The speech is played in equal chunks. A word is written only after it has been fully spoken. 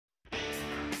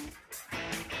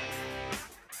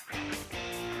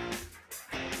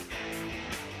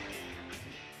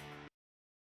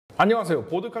안녕하세요.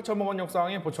 보드카 처먹은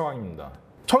역사왕의 보청왕입니다.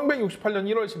 1968년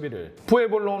 1월 11일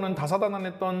푸에블로호는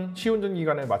다사다난했던 시운전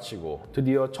기간을 마치고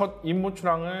드디어 첫 임무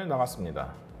출항을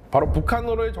나갔습니다. 바로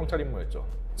북한으로의 정찰 임무였죠.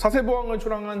 사세보항을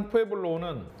출항한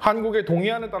푸에블로호는 한국의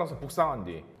동해안을 따라서 북상한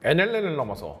뒤 NLL을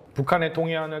넘어서 북한의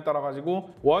동해안을 따라가지고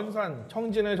원산,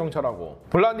 청진을 정찰하고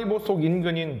블라디보스톡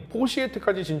인근인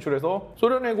포시에트까지 진출해서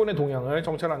소련 해군의 동향을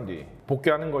정찰한 뒤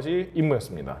복귀하는 것이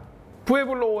임무였습니다.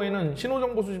 푸에블로호에는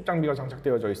신호정보 수집 장비가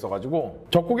장착되어져 있어가지고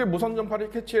적국의 무선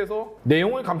전파를 캐치해서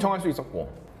내용을 감청할 수 있었고,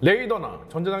 레이더나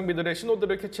전자장비들의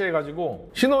신호들을 캐치해가지고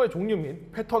신호의 종류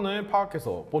및 패턴을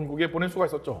파악해서 본국에 보낼 수가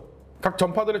있었죠. 각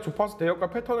전파들의 주파수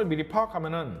대역과 패턴을 미리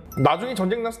파악하면은 나중에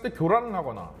전쟁 났을 때 교란을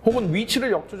하거나 혹은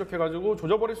위치를 역추적해가지고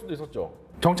조져버릴 수도 있었죠.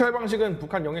 정찰 방식은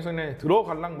북한 영해선에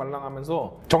들어갈랑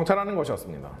말랑하면서 정찰하는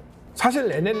것이었습니다.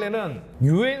 사실 NLL은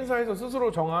유엔사에서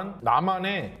스스로 정한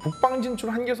남한의 북방 진출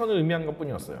한계선을 의미한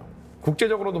것뿐이었어요.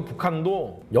 국제적으로도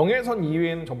북한도 영해선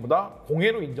이외에는 전부 다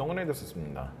공해로 인정을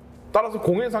해뒀었습니다. 따라서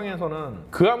공해상에서는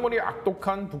그 아무리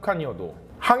악독한 북한이어도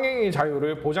항행의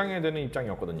자유를 보장해야 되는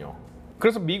입장이었거든요.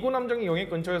 그래서 미군 함정이 영해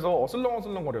근처에서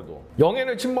어슬렁어슬렁거려도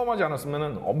영해를 침범하지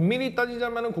않았으면 엄밀히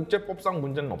따지자면 국제법상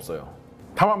문제는 없어요.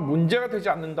 다만 문제가 되지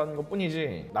않는다는 것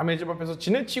뿐이지 남의 집 앞에서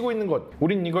지네치고 있는 것,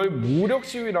 우린 이걸 무력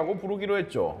시위라고 부르기로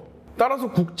했죠. 따라서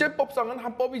국제법상은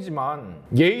합법이지만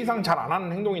예의상 잘 안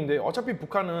하는 행동인데 어차피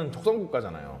북한은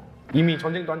적성국가잖아요. 이미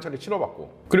전쟁도 한 차례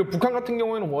치러봤고, 그리고 북한 같은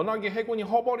경우에는 워낙에 해군이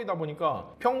허벌이다 보니까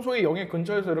평소에 영해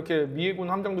근처에서 이렇게 미해군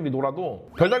함정들이 놀아도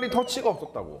별다리 터치가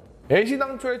없었다고.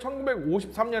 애시당초에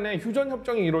 1953년에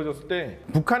휴전협정이 이루어졌을 때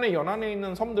북한의 연안에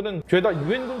있는 섬들은 죄다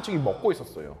유엔군 측이 먹고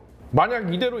있었어요.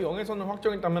 만약 이대로 영해선을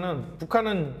확정했다면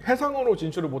북한은 해상으로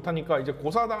진출을 못하니까 이제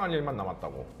고사당할 일만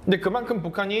남았다고. 근데 그만큼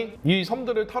북한이 이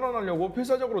섬들을 탈환하려고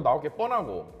필사적으로 나올 게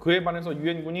뻔하고, 그에 반해서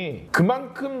유엔군이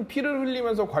그만큼 피를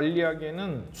흘리면서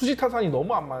관리하기에는 수지타산이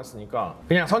너무 안 맞았으니까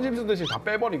그냥 선심 쓰듯이 다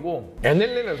빼버리고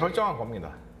NLL을 설정한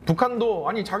겁니다. 북한도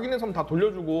아니 자기네 섬 다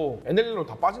돌려주고 NLL로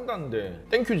다 빠진다는데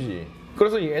땡큐지.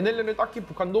 그래서 이 NLL을 딱히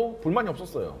북한도 불만이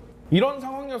없었어요. 이런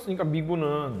상황이었으니까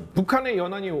미군은 북한의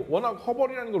연안이 워낙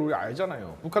허벌이라는 걸 우리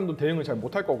알잖아요. 북한도 대응을 잘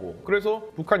못할 거고, 그래서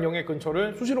북한 영해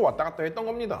근처를 수시로 왔다 갔다 했던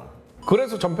겁니다.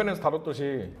 그래서 전편에서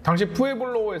다뤘듯이 당시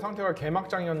푸에블로호의 상태가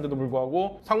개막장이었는데도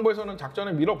불구하고 상부에서는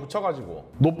작전을 밀어붙여가지고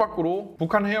노밖으로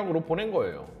북한 해역으로 보낸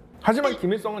거예요. 하지만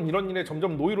김일성은 이런 일에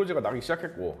점점 노이로제가 나기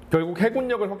시작했고, 결국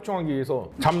해군력을 확충하기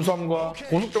위해서 잠수함과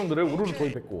고속정들을 우르르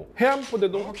도입했고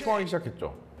해안포대도 확충하기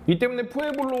시작했죠. 이 때문에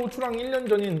푸에블로호 출항 1년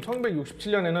전인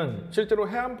 1967년에는 실제로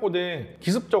해안포대에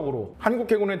기습적으로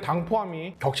한국 해군의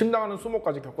당포함이 격침당하는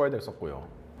수모까지 겪어야 됐었고요.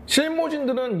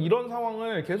 실무진들은 이런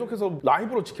상황을 계속해서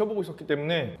라이브로 지켜보고 있었기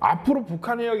때문에 앞으로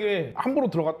북한 해역에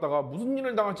함부로 들어갔다가 무슨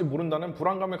일을 당할지 모른다는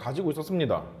불안감을 가지고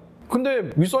있었습니다. 근데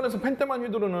윗선에서 펜때만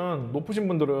휘두르는 높으신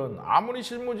분들은 아무리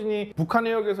실무진이 북한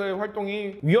해역에서의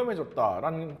활동이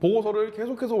위험해졌다라는 보고서를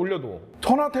계속해서 올려도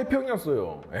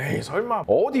천하태평이었어요. 에이 설마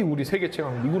어디 우리 세계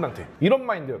최강 미군한테, 이런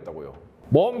마인드였다고요.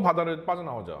 먼 바다를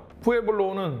빠져나오자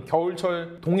푸에블로호는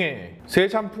겨울철 동해에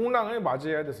세찬 풍랑을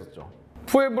맞이해야 됐었죠.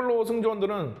 푸에블로호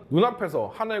승조원들은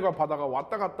눈앞에서 하늘과 바다가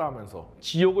왔다 갔다 하면서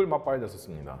지옥을 맛봐야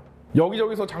됐었습니다.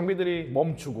 여기저기서 장비들이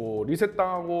멈추고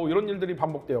리셋당하고 이런 일들이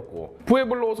반복되었고,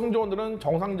 푸에블로호 승조원들은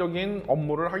정상적인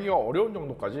업무를 하기가 어려운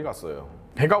정도까지 갔어요.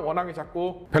 배가 워낙에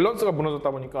작고 밸런스가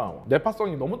무너졌다 보니까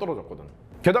내파성이 너무 떨어졌거든.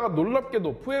 게다가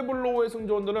놀랍게도 푸에블로호의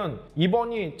승조원들은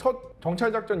이번이 첫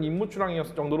정찰작전 임무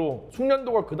출항이었을 정도로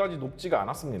숙련도가 그다지 높지가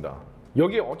않았습니다.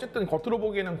 여기에 어쨌든 겉으로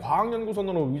보기에는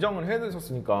과학연구선으로 위장을 해야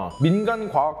됐었으니까 민간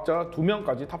과학자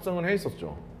 2명까지 탑승을 해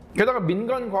있었죠. 게다가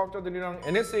민간 과학자들이랑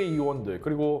NSA 요원들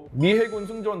그리고 미 해군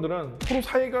승조원들은 서로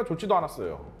사이가 좋지도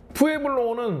않았어요.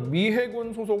 푸에블로호는 미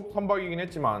해군 소속 선박이긴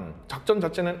했지만 작전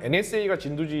자체는 NSA가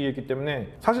진두지휘했기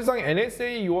때문에 사실상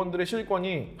NSA 요원들의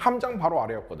실권이 함장 바로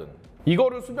아래였거든.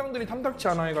 이거를 수병들이 탐탁치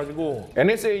않아 해가지고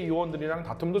NSA 요원들이랑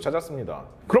다툼도 잦았습니다.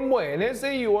 그럼 뭐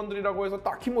NSA 요원들이라고 해서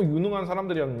딱히 뭐 유능한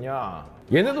사람들이었느냐?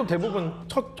 얘네도 대부분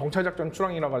첫 정찰작전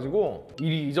출항이라 가지고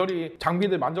이리저리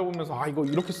장비들 만져보면서 아 이거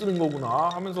이렇게 쓰는 거구나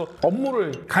하면서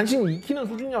업무를 간신히 익히는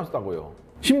수준이었다고요.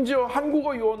 심지어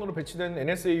한국어 요원으로 배치된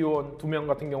NSA 요원 2명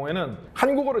같은 경우에는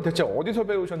한국어를 대체 어디서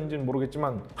배우셨는지는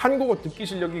모르겠지만 한국어 듣기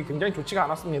실력이 굉장히 좋지가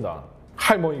않았습니다.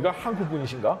 할머니가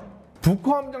한국분이신가?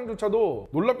 북호함장조차도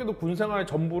놀랍게도 군생활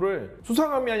전부를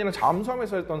수상함이 아니라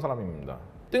잠수함에서 했던 사람입니다.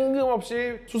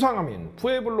 뜬금없이 수상함인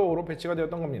푸에블로호로 배치가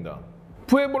되었던 겁니다.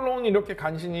 푸에블로호는 이렇게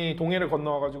간신히 동해를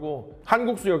건너와가지고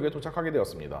한국 수역에 도착하게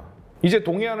되었습니다. 이제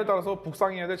동해안을 따라서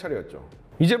북상해야 될 차례였죠.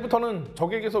 이제부터는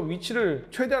적에게서 위치를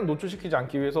최대한 노출시키지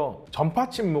않기 위해서 전파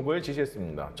침묵을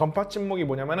지시했습니다. 전파 침묵이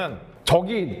뭐냐면은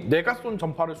적이 내가 쏜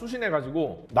전파를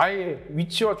수신해가지고 나의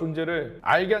위치와 존재를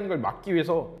알게 하는 걸 막기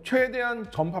위해서 최대한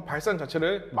전파 발산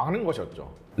자체를 막는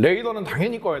것이었죠. 레이더는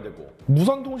당연히 꺼야 되고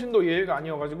무선 통신도 예외가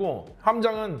아니어가지고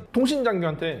함장은 통신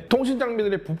장교한테 통신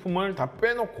장비들의 부품을 다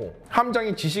빼놓고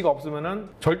함장이 지시가 없으면은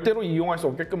절대로 이용할 수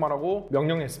없게끔 하라고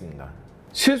명령했습니다.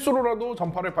 실수로라도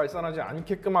전파를 발산하지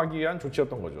않게끔 하기 위한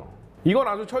조치였던 거죠. 이건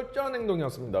아주 철저한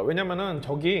행동이었습니다. 왜냐면은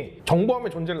적이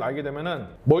정보함의 존재를 알게 되면은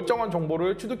멀쩡한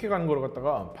정보를 취득해가는 걸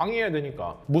갖다가 방해해야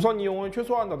되니까 무선 이용을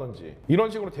최소화한다든지 이런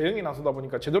식으로 대응이 나서다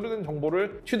보니까 제대로 된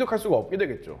정보를 취득할 수가 없게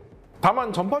되겠죠.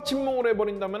 다만 전파 침묵을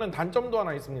해버린다면 단점도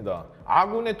하나 있습니다.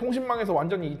 아군의 통신망에서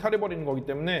완전히 이탈해버리는 거기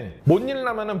때문에 뭔 일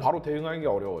나면 바로 대응하기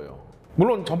어려워요.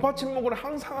 물론 전파 침묵을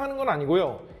항상 하는 건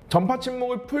아니고요. 전파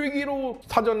침묵을 풀기로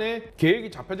사전에 계획이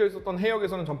잡혀져 있었던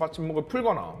해역에서는 전파 침묵을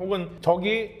풀거나 혹은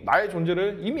적이 나의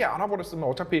존재를 이미 알아버렸으면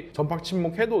어차피 전파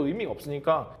침묵해도 의미가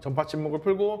없으니까 전파 침묵을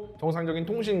풀고 정상적인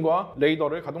통신과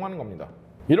레이더를 가동하는 겁니다.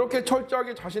 이렇게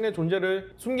철저하게 자신의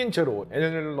존재를 숨긴 채로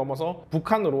NLL을 넘어서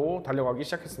북한으로 달려가기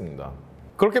시작했습니다.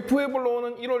 그렇게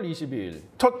푸에블로호는 1월 22일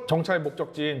첫 정찰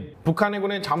목적지인 북한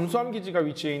해군의 잠수함 기지가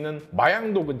위치해 있는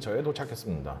마양도 근처에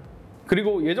도착했습니다.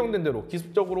 그리고 예정된 대로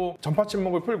기습적으로 전파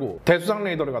침묵을 풀고 대수상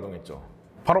레이더를 가동했죠.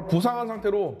 바로 부상한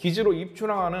상태로 기지로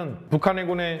입출항하는 북한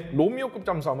해군의 로미오급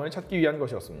잠수함을 찾기 위한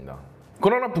것이었습니다.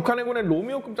 그러나 북한 해군의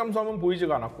로미오급 잠수함은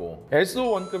보이지가 않았고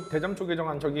S1급 대잠초 계정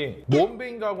한 척이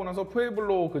뭔배인가 하고 나서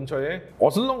푸에블로호 근처에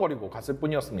어슬렁거리고 갔을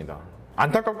뿐이었습니다.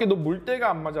 안타깝게도 물때가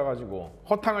안 맞아가지고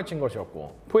허탕을 친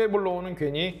것이었고 푸에블로호는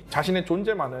괜히 자신의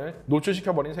존재만을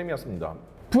노출시켜버린 셈이었습니다.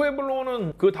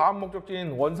 푸에블로호는 그 다음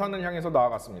목적지인 원산을 향해서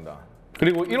나아갔습니다.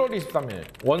 그리고 1월 23일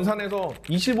원산에서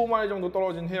 25마일 정도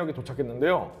떨어진 해역에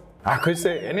도착했는데요.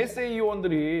 글쎄 NSA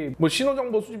요원들이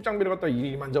신호정보 수집 장비를 갖다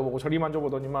이리 만져보고 저리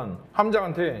만져보더니만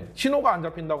함장한테 신호가 안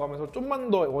잡힌다고 하면서 좀만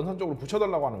더 원산 쪽으로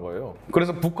붙여달라고 하는 거예요.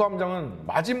 그래서 북한 함장은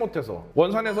마지못해서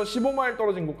원산에서 15마일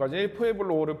떨어진 곳까지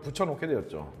푸에블로호를 붙여놓게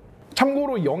되었죠.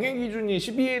 참고로 영해 기준이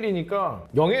 12일이니까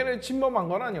영해를 침범한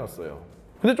건 아니었어요.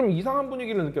 근데 좀 이상한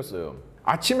분위기를 느꼈어요.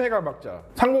 아침 해가 밝자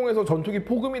상공에서 전투기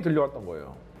폭음이 들려왔던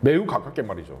거예요. 매우 가깝게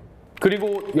말이죠. 그리고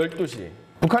 12시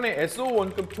북한의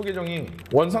SO1급 초계정이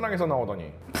원산항에서 나오더니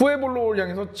푸에블로호를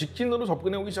향해서 직진으로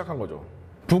접근해오기 시작한 거죠.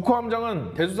 북한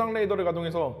함장은 대수상 레이더를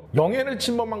가동해서 영해를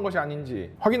침범한 것이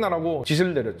아닌지 확인하라고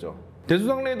지시를 내렸죠.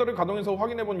 대수상 레이더를 가동해서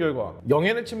확인해본 결과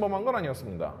영해를 침범한 건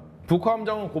아니었습니다. 북한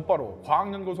함장은 곧바로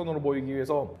과학연구선으로 모이기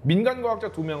위해서 민간과학자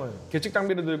 2명을 계측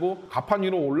장비를 들고 갑판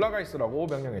위로 올라가 있으라고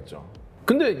명령했죠.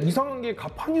 근데 이상한 게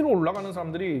갑판 위로 올라가는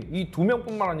사람들이 이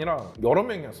 2명뿐만 아니라 여러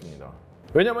명이었습니다.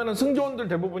 왜냐면 승조원들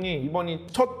대부분이 이번이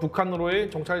첫 북한으로의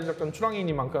정찰작전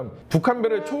출항이니만큼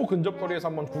북한별의 초근접거리에서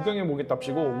한번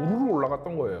구경해보겠답시고 우르르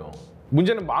올라갔던 거예요.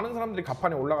 문제는 많은 사람들이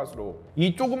갑판에 올라갈수록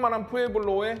이 조그만한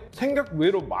푸에블로호에 생각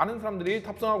외로 많은 사람들이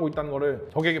탑승하고 있다는 것을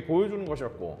적에게 보여주는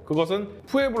것이었고 그것은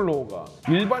푸에블로호가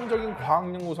일반적인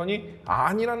과학연구선이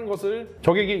아니라는 것을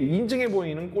적에게 인증해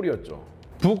보이는 꼴이었죠.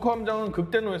 북한 함장은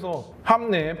극대노해서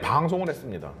함내에 방송을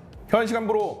했습니다. 현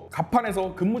시간부로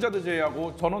갑판에서 근무자들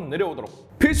제외하고 전원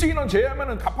내려오도록. 필수인원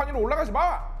제외하면 갑판 위로 올라가지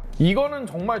마! 이거는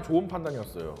정말 좋은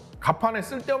판단이었어요. 갑판에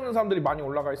쓸데없는 사람들이 많이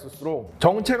올라가 있을수록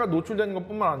정체가 노출되는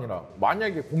것뿐만 아니라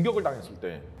만약에 공격을 당했을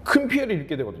때 큰 피해를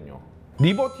입게 되거든요.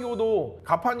 리버티오도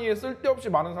갑판 위에 쓸데없이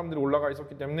많은 사람들이 올라가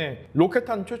있었기 때문에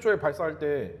로켓탄 최초에 발사할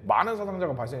때 많은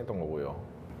사상자가 발생했던 거고요.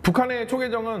 북한의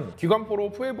초계정은 기관포로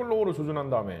푸에블로호를 조준한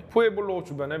다음에 푸에블로호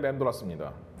주변을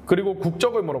맴돌았습니다. 그리고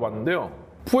국적을 물어봤는데요.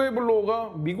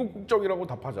 푸에블로호가 미국 국적이라고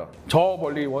답하자 저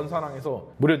멀리 원산항에서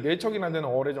무려 4척이나 되는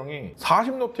어뢰정이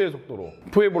 40노트의 속도로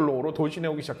푸에블로호로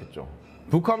돌진해오기 시작했죠.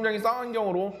 북한 함장이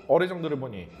쌍안경으로 어뢰정들을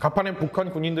보니 갑판에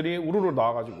북한 군인들이 우르르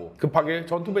나와가지고 급하게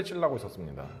전투 배치를 하고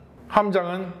있었습니다.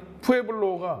 함장은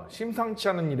푸에블로호가 심상치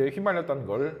않은 일에 휘말렸다는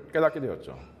걸 깨닫게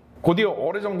되었죠. 곧이어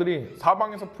어뢰정들이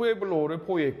사방에서 푸에블로호를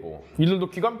포위했고 이들도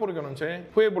기관포를 겨눈 채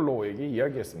푸에블로호에게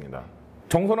이야기했습니다.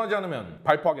 정선하지 않으면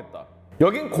발포하겠다.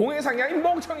 여긴 공해상이야 이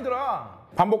멍청이들아.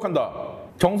 반복한다.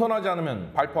 정선하지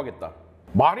않으면 발포하겠다.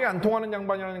 말이 안 통하는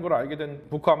양반이라는 걸 알게 된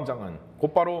북한 함장은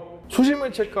곧바로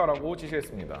수심을 체크하라고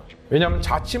지시했습니다. 왜냐하면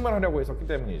자침을 하려고 했었기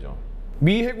때문이죠.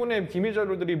 미 해군의 기밀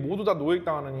자료들이 모두 다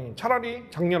노획당하느니 차라리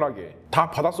장렬하게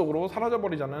다 바닷속으로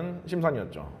사라져버리자는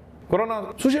심산이었죠.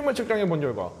 그러나 수심을 측정해 본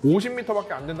결과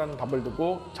 50m밖에 안 된다는 답을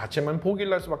듣고 자침은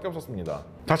포기를 할 수밖에 없었습니다.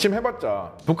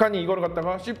 자침해봤자 북한이 이걸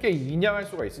갖다가 쉽게 인양할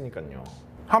수가 있으니까요.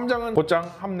 함장은 곧장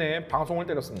함내에 방송을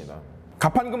때렸습니다.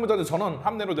 갑판 근무자들 전원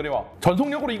함내로 내려와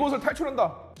전속력으로 이곳을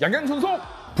탈출한다. 양양전속!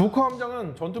 북한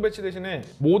함장은 전투 배치 대신에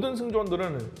모든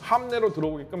승조원들은 함내로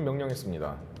들어오게끔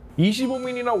명령했습니다.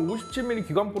 25mm나 57mm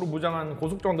기관포로 무장한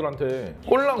고속정들한테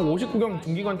꼴랑 59경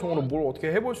중기관총으로 뭘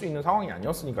어떻게 해볼 수 있는 상황이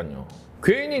아니었으니까요.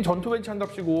 괜히 전투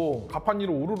배치한답시고 가판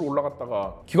위로 우르르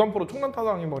올라갔다가 기관포로 총난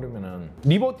타당해버리면은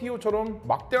리버티오처럼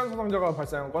막대한 사상자가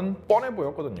발생한 건 뻔해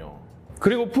보였거든요.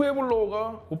 그리고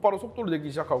푸에블로호가 곧바로 속도를 내기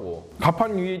시작하고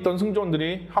가판 위에 있던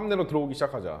승조원들이 함내로 들어오기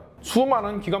시작하자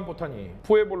수많은 기관포탄이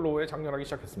푸에블로호에 장렬하기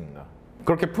시작했습니다.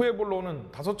 그렇게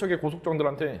푸에블로호는 5척의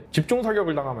고속정들한테 집중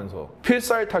사격을 당하면서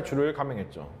필살 탈출을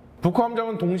감행했죠. 북한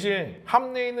함장은 동시에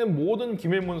함내에 있는 모든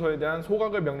기밀 문서에 대한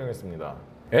소각을 명령했습니다.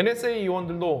 NSA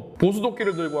요원들도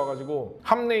보수도끼를 들고 와가지고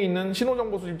함내에 있는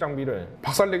신호정보 수집 장비를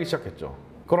박살내기 시작했죠.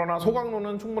 그러나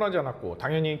소각로는 충분하지 않았고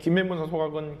당연히 기밀문서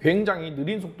소각은 굉장히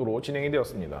느린 속도로 진행이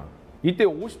되었습니다. 이때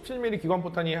 57mm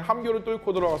기관포탄이 함교를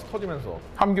뚫고 들어가서 터지면서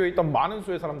함교에 있던 많은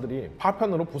수의 사람들이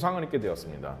파편으로 부상을 입게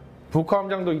되었습니다. 북한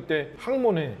함장도 이때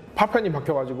항문에 파편이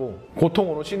박혀가지고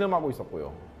고통으로 신음하고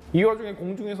있었고요. 이 와중에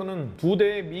공중에서는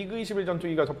 2대의 미그 21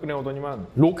 전투기가 접근해 오더니만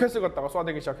로켓을 갖다가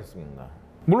쏴대기 시작했습니다.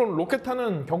 물론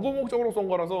로켓탄은 경고 목적으로 쏜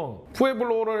거라서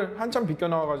푸에블로호를 한참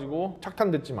비껴나와가지고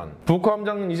착탄됐지만 북한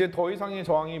함장은 이제 더 이상의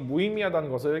저항이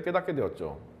무의미하다는 것을 깨닫게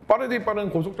되었죠. 빠르디 빠른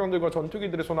고속정들과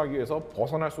전투기들의 소나기에서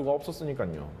벗어날 수가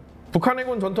없었으니까요. 북한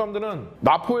해군 전투함들은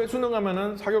나포에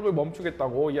순응하면 사격을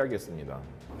멈추겠다고 이야기했습니다.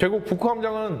 결국 북한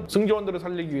함장은 승조원들을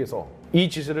살리기 위해서 이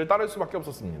지시를 따를 수밖에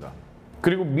없었습니다.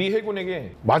 그리고 미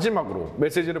해군에게 마지막으로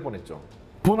메시지를 보냈죠.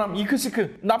 보남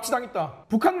이크시크 납치당했다.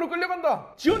 북한으로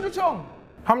끌려간다. 지원 요청!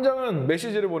 함장은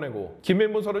메시지를 보내고 기밀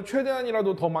문서를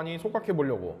최대한이라도 더 많이 속각해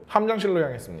보려고 함장실로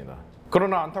향했습니다.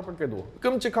 그러나 안타깝게도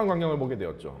끔찍한 광경을 보게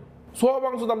되었죠.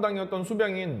 소화방수 담당이었던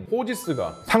수병인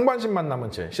호지스가 상반신만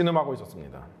남은 채 신음하고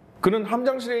있었습니다. 그는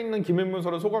함장실에 있는 기밀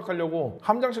문서를 소각하려고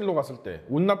함장실로 갔을 때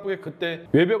운 나쁘게 그때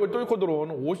외벽을 뚫고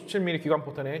들어온 57mm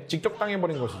기관포탄에 직접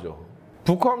당해버린 것이죠.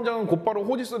 북한 함장은 곧바로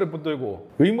호지스를 붙들고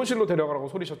의무실로 데려가라고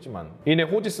소리쳤지만 이내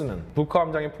호지스는 북한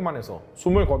함장의 품 안에서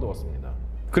숨을 거두었습니다.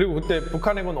 그리고 그때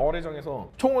북한 해군 어뢰정에서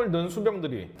총을 든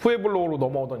수병들이 푸에블로호로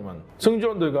넘어오더니만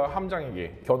승조원들과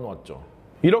함장에게 겨누었죠.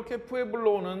 이렇게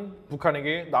푸에블로호는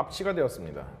북한에게 납치가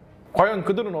되었습니다. 과연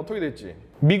그들은 어떻게 됐지?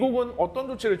 미국은 어떤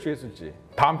조치를 취했을지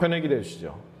다음 편에 기대해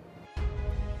주시죠.